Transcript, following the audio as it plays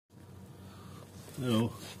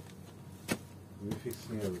Hello. We're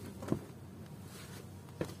fixing everything.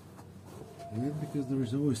 And because there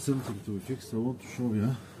is always something to be fixed, I want to show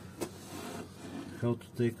you how to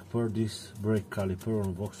take apart this brake caliper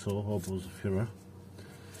on Vauxhall Opel Zafira,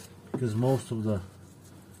 because most of the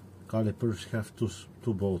calipers have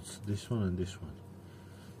two bolts, this one and this one.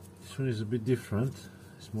 This one is a bit different,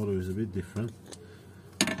 this model is a bit different.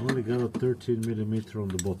 Only got a 13mm on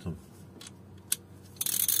the bottom.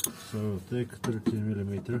 So I'll take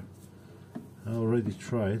 13mm. I already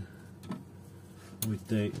tried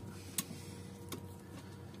with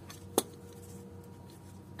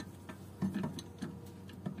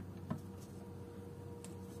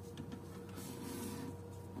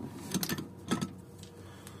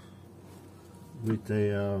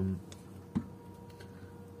a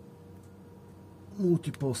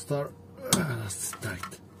multiple star. That's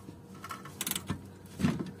tight.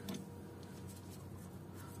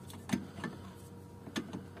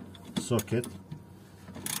 Socket.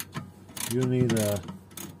 You need a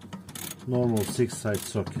normal 6-side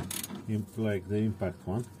socket, like the impact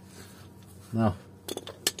one. Now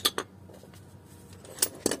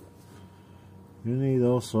you need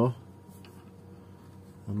also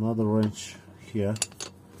another wrench here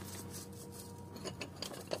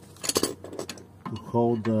to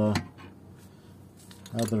hold the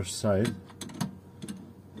other side,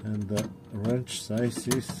 and the wrench size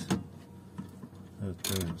is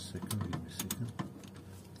give me a second.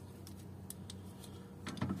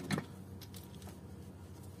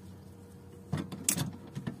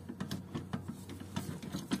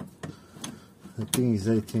 I think it's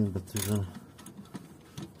 18, but we're gonna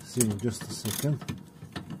see in just a second.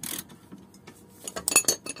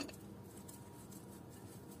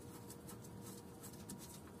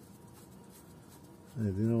 I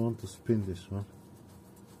didn't want to spin this one.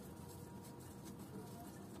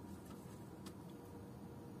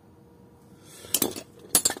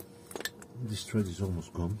 This thread is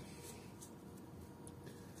almost gone.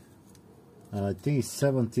 I think it's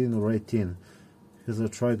 17 or 18, because I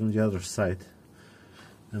tried on the other side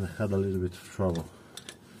and I had a little bit of trouble.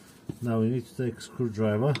 Now we need to take a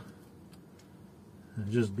screwdriver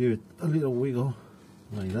and just give it a little wiggle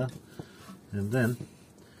like that, and then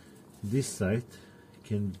this side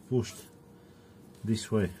can be pushed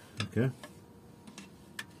this way. Okay,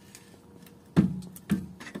 can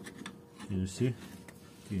you see?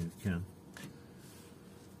 Okay, you can.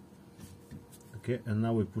 Okay, and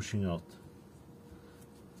now we're pushing out.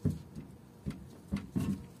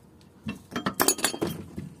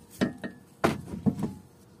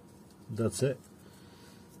 That's it.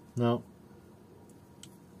 Now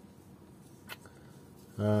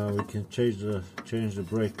we can change the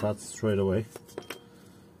brake pads straight away,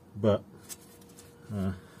 but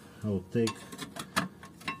I'll take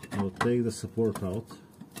the support out.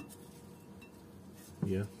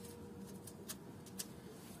 Yeah,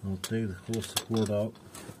 I'll take the whole support out,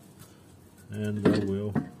 and I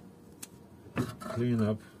will clean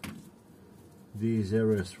up these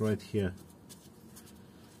areas right here,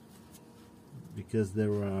 because they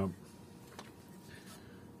were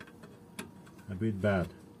a bit bad.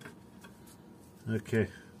 Okay,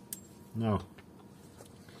 now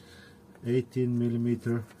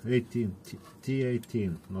 18mm,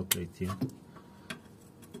 T18, not 18.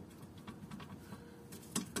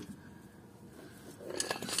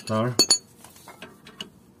 Star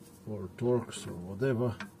or Torx or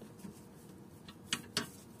whatever.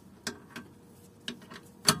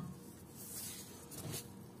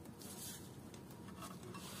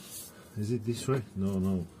 Is it this way?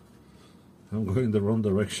 No, I'm going the wrong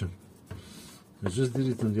direction. I just did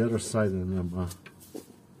it on the other side, and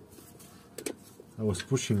I was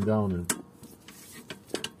pushing down and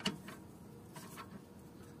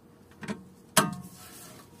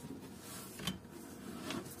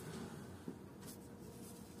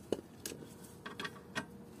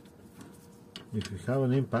if you have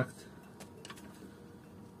an impact,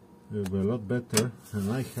 it will be a lot better.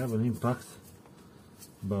 And I have an impact,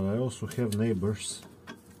 but I also have neighbors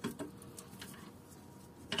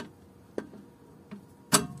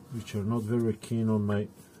which are not very keen on my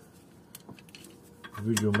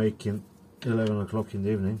video making 11 o'clock in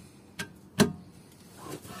the evening.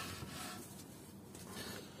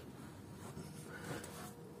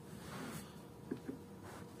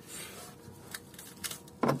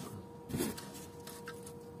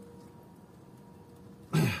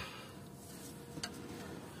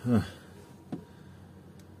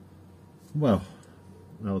 Well,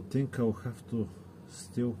 I think I'll have to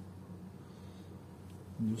still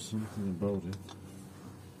do something about it.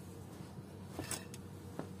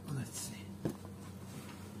 Let's see.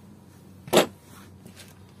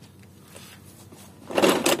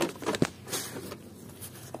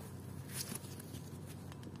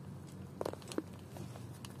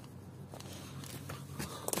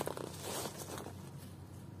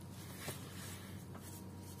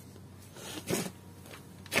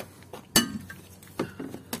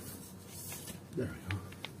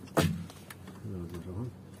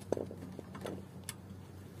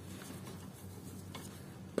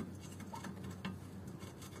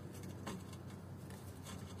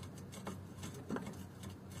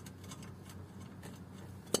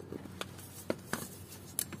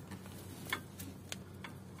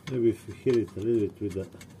 Maybe if you hit it a little bit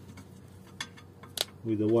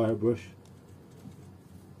with the wire brush,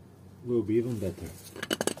 will be even better.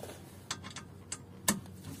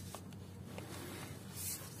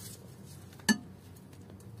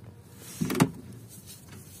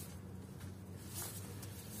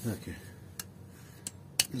 Okay,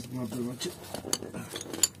 let's grab the ratchet.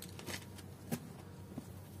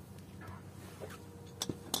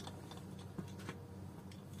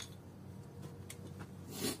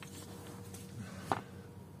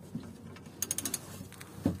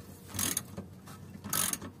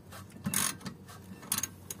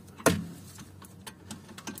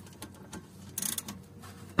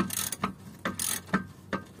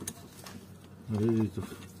 A little bit of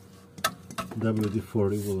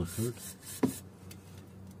WD-40 will hurt.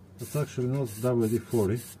 It's actually not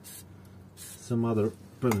WD-40, some other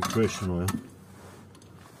penetration oil.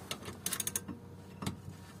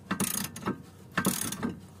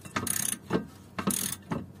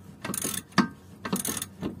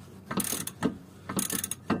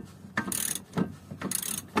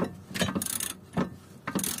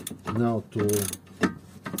 Now to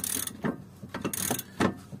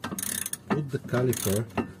put the caliper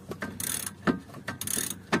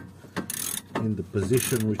in the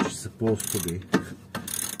position which is supposed to be,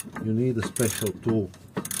 you need a special tool.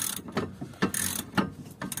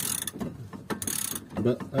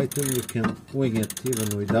 But I think you can wing it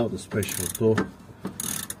even without a special tool.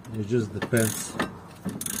 It just depends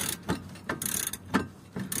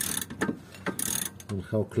on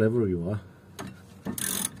how clever you are.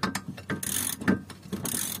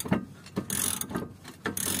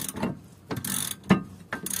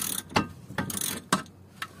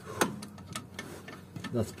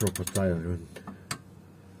 That's proper tiring.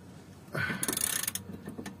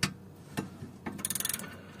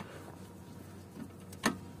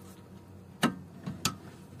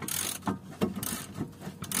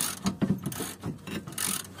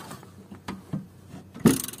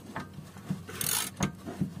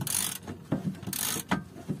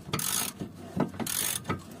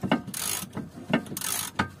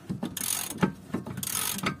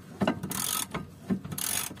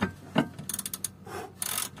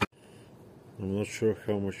 I'm not sure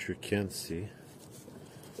how much you can see,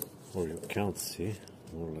 or you can't see,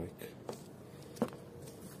 more like.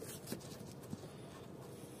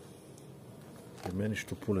 I managed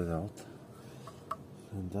to pull it out,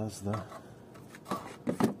 and that's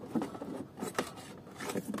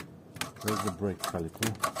there's the brake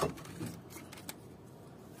caliper.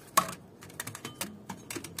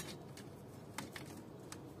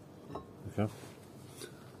 Okay.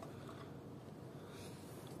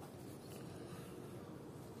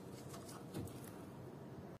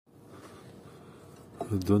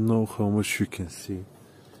 I don't know how much you can see,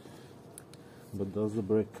 but that's the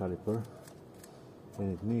brake caliper,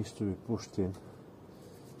 and it needs to be pushed in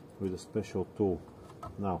with a special tool.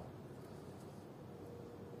 Now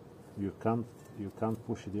you can't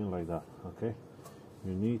push it in like that, okay?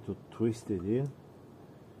 You need to twist it in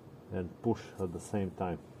and push at the same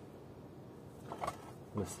time.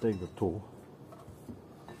 Let's take the tool.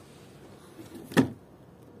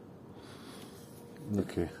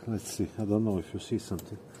 Okay, let's see. I don't know if you see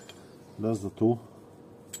something. That's the tool.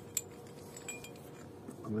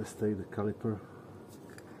 Let's take the caliper.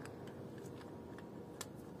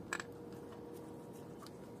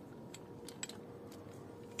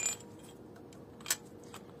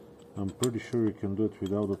 I'm pretty sure you can do it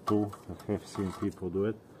without the tool. I have seen people do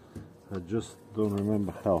it. I just don't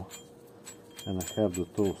remember how. And I have the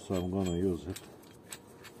tool, so I'm gonna use it.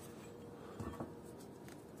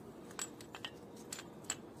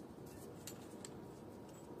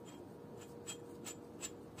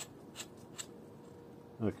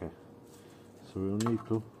 Okay, so we'll need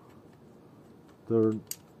to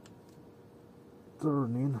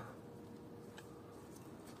turn in.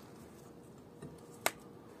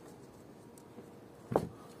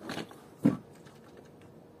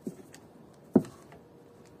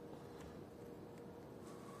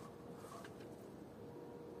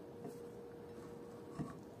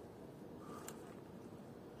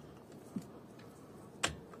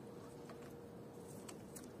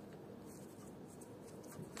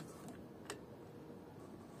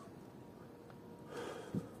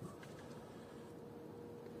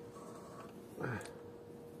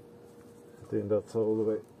 I think that's all the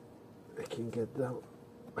way I can get down.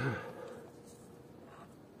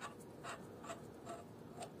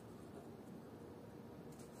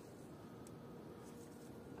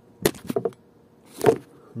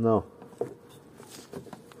 No.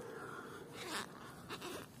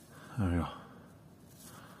 There we go.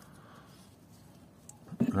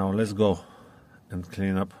 Now let's go and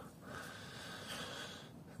clean up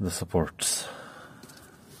the supports.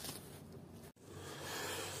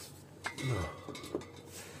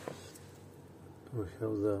 We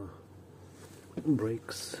have the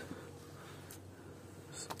brakes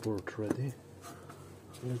support ready.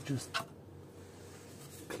 Let's just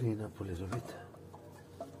clean up a little bit.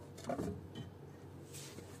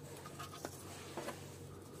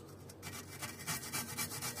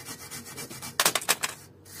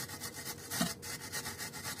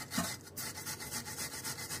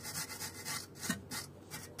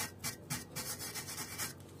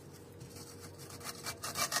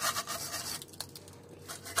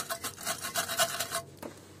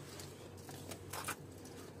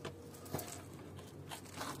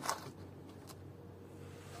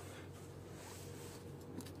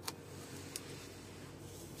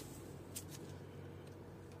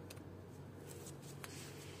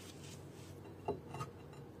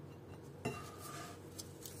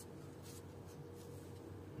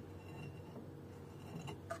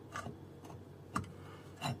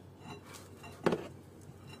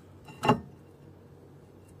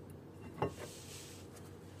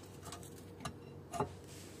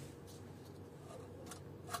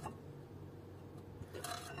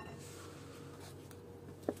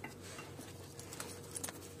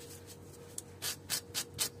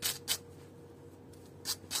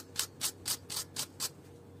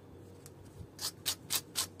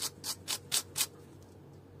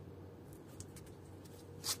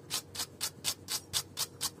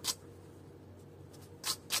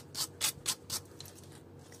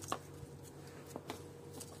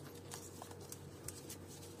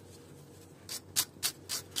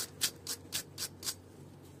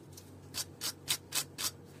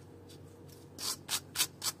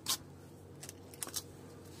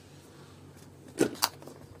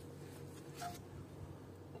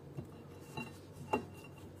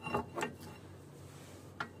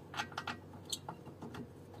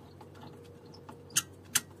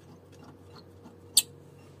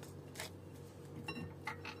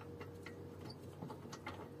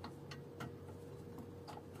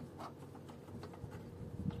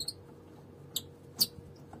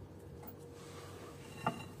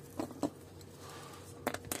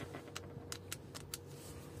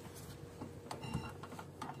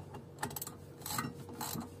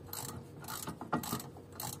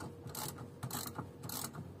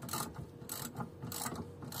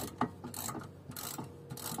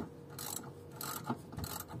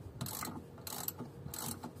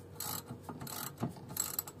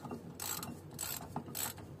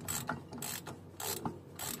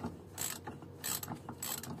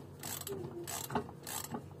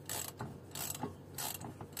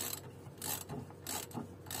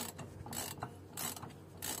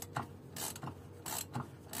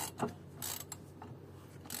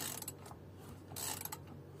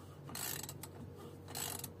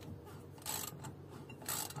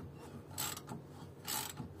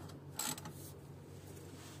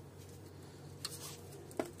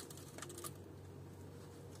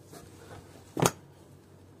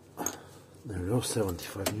 There we go,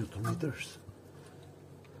 75 Newton meters.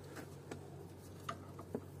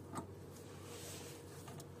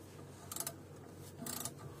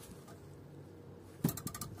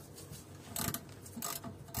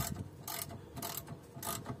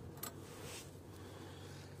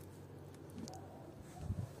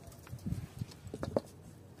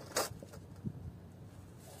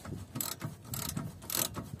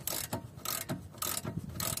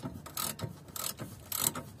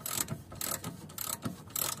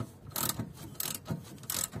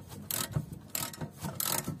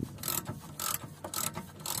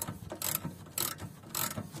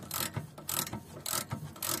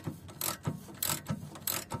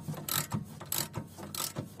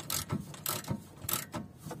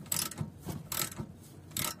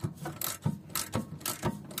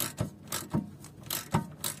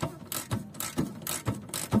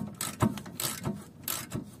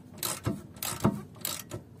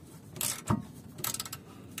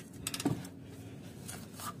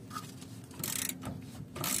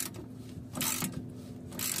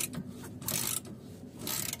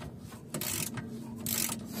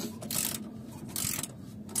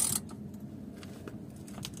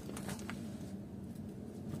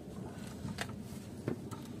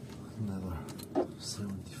 Another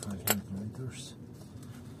 75 Newton meters.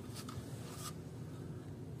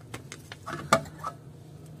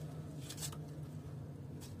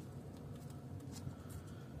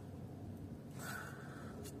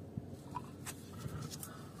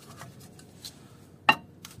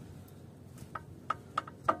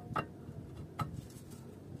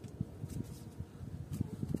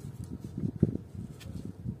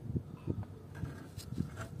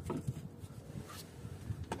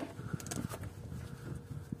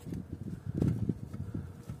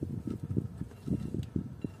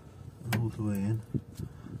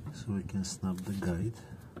 so we can snap the guide.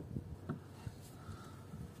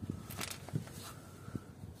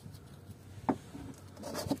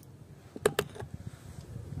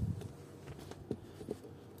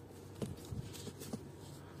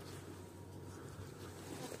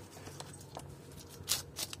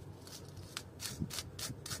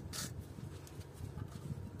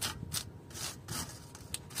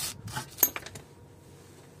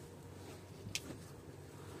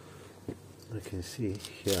 I can see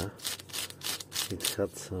here it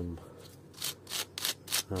had some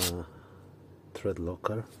thread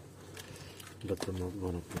locker, but I'm not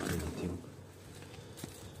gonna put anything.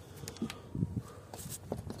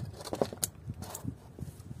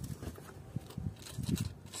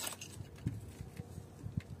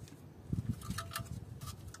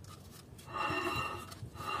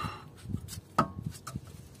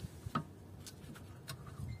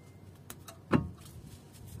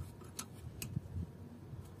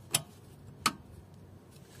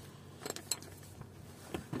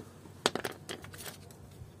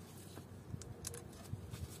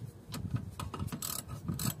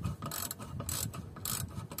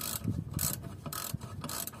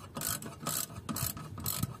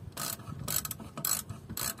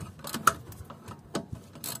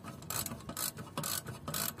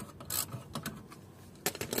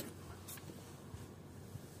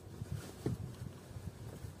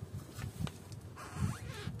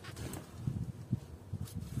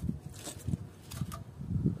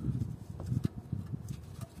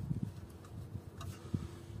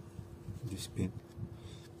 This pin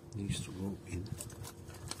needs to go in,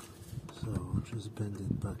 so I'll just bend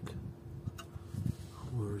it back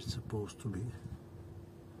where it's supposed to be.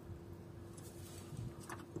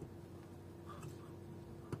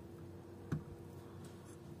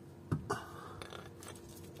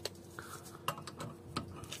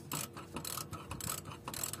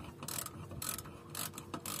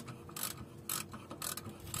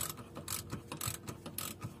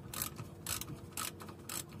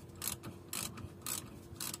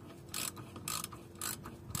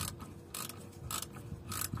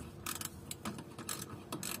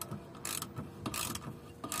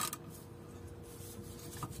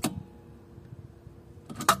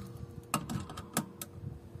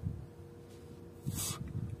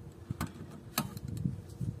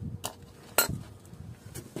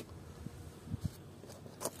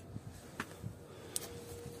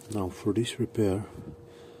 Now for this repair,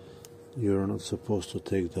 you're not supposed to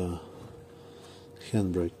take the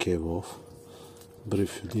handbrake cable off, but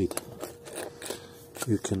if you did,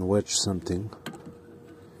 you can wedge something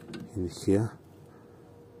in here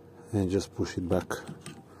and just push it back.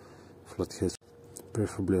 Flathead,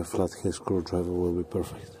 preferably a flathead screwdriver will be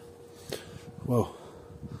perfect. Well,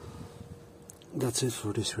 that's it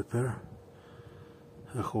for this repair.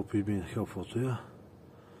 I hope it's been helpful to you.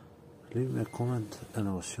 Leave me a comment and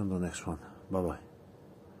I will see you on the next one. Bye bye.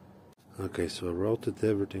 Okay, so I routed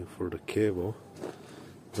everything for the cable,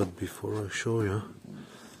 but before I show you,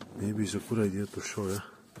 maybe it's a good idea to show you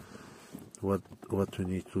what we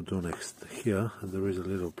need to do next. Here there is a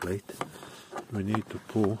little plate. We need to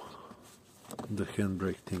pull the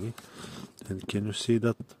handbrake thingy, and can you see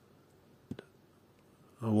that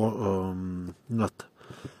nut?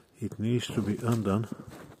 It needs to be undone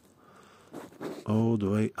all the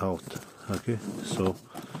way out. Okay, so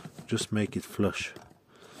just make it flush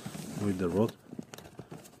with the rod.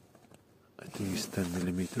 I think it's 10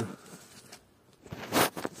 millimeter.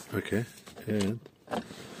 Okay, and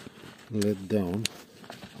let down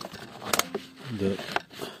the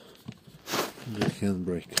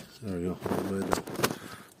handbrake. There you go.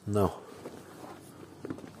 Now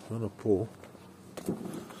I'm gonna pull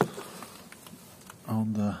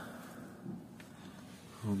on the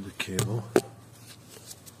cable.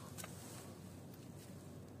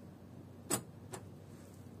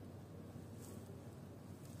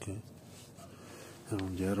 Okay, and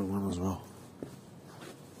on the other one as well.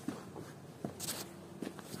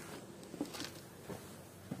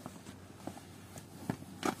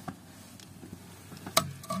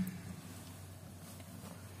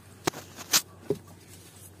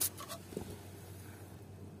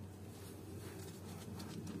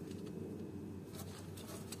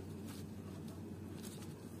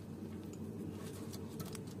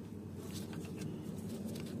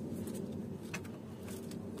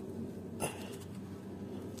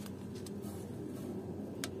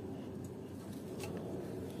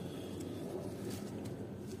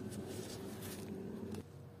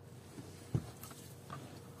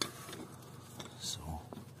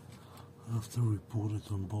 After we put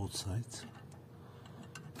it on both sides,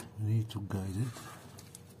 we need to guide it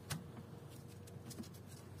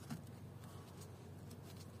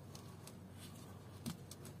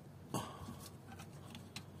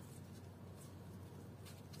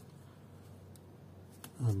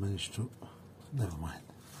I managed to, never mind.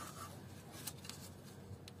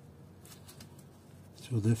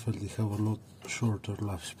 So definitely have a lot shorter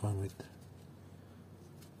lifespan with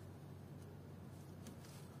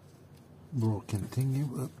broken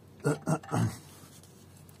thingy, but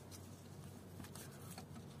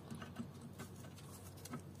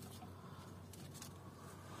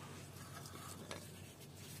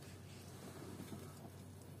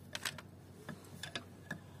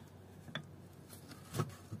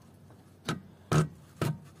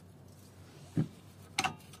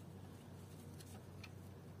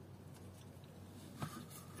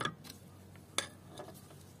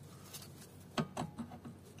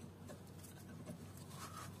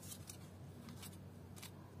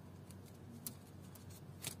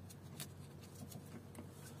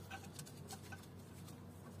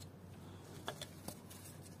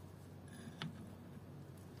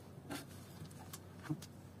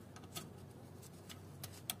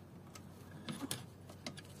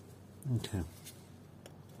okay.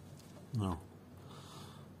 Now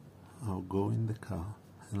I'll go in the car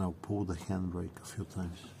and I'll pull the handbrake a few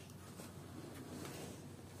times.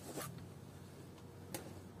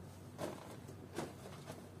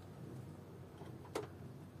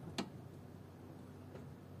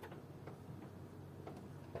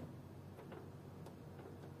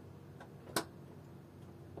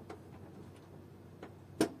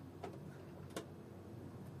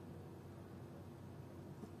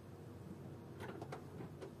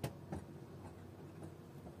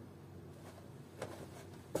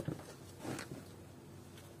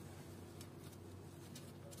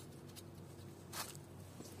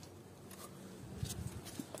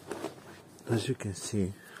 As you can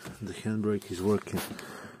see, the handbrake is working,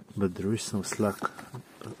 but there is some slack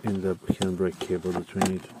in the handbrake cable that we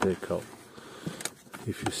need to take out.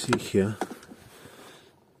 If you see here,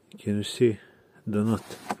 can you see the nut?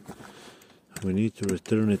 We need to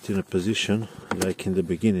return it in a position like in the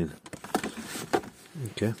beginning.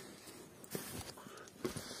 Okay.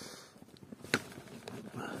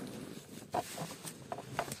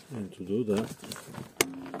 And to do that,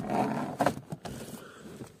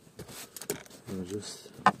 I'll just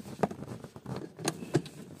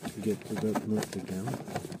get to that nut again.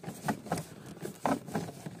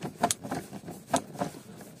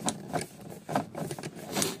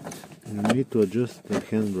 You need to adjust the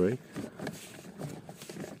handbrake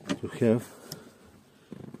to have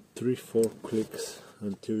 3-4 clicks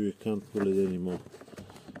until you can't pull it anymore.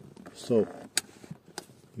 So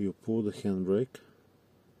you pull the handbrake,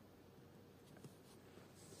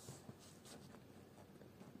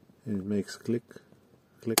 and it makes click,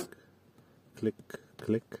 click, click,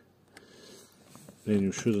 click, and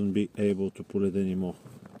you shouldn't be able to pull it anymore.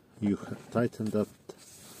 You tighten that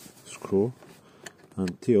screw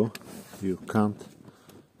until you can't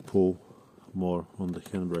pull more on the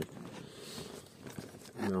handbrake.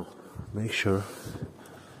 Now make sure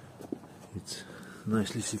it's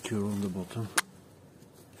nicely secure on the bottom.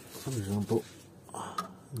 For example,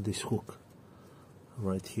 this hook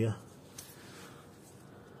right here,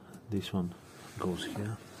 this one goes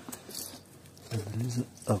here, and there is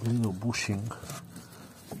a little bushing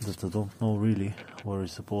that I don't know really where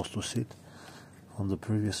it's supposed to sit. On the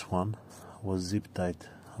previous one was zip tied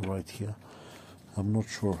right here. I'm not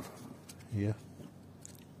sure. Yeah,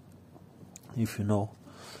 if you know,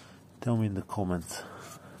 tell me in the comments.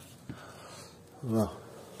 Well,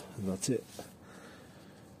 that's it.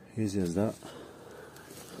 Easy as that.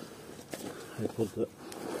 I put the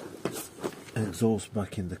exhaust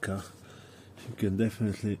back in the car. You can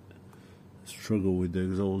definitely struggle with the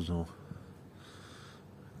exhaust now.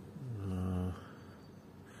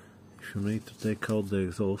 If you need to take out the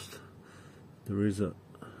exhaust, there is a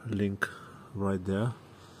link right there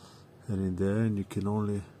and in there, and you can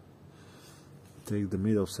only take the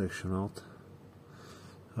middle section out,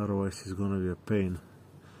 otherwise it's gonna be a pain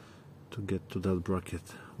to get to that bracket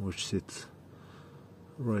which sits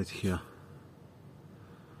right here.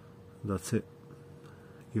 That's it.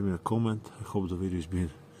 Give me a comment. I hope the video has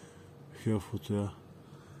been helpful to you,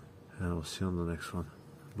 and I'll see you on the next one.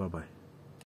 Bye bye.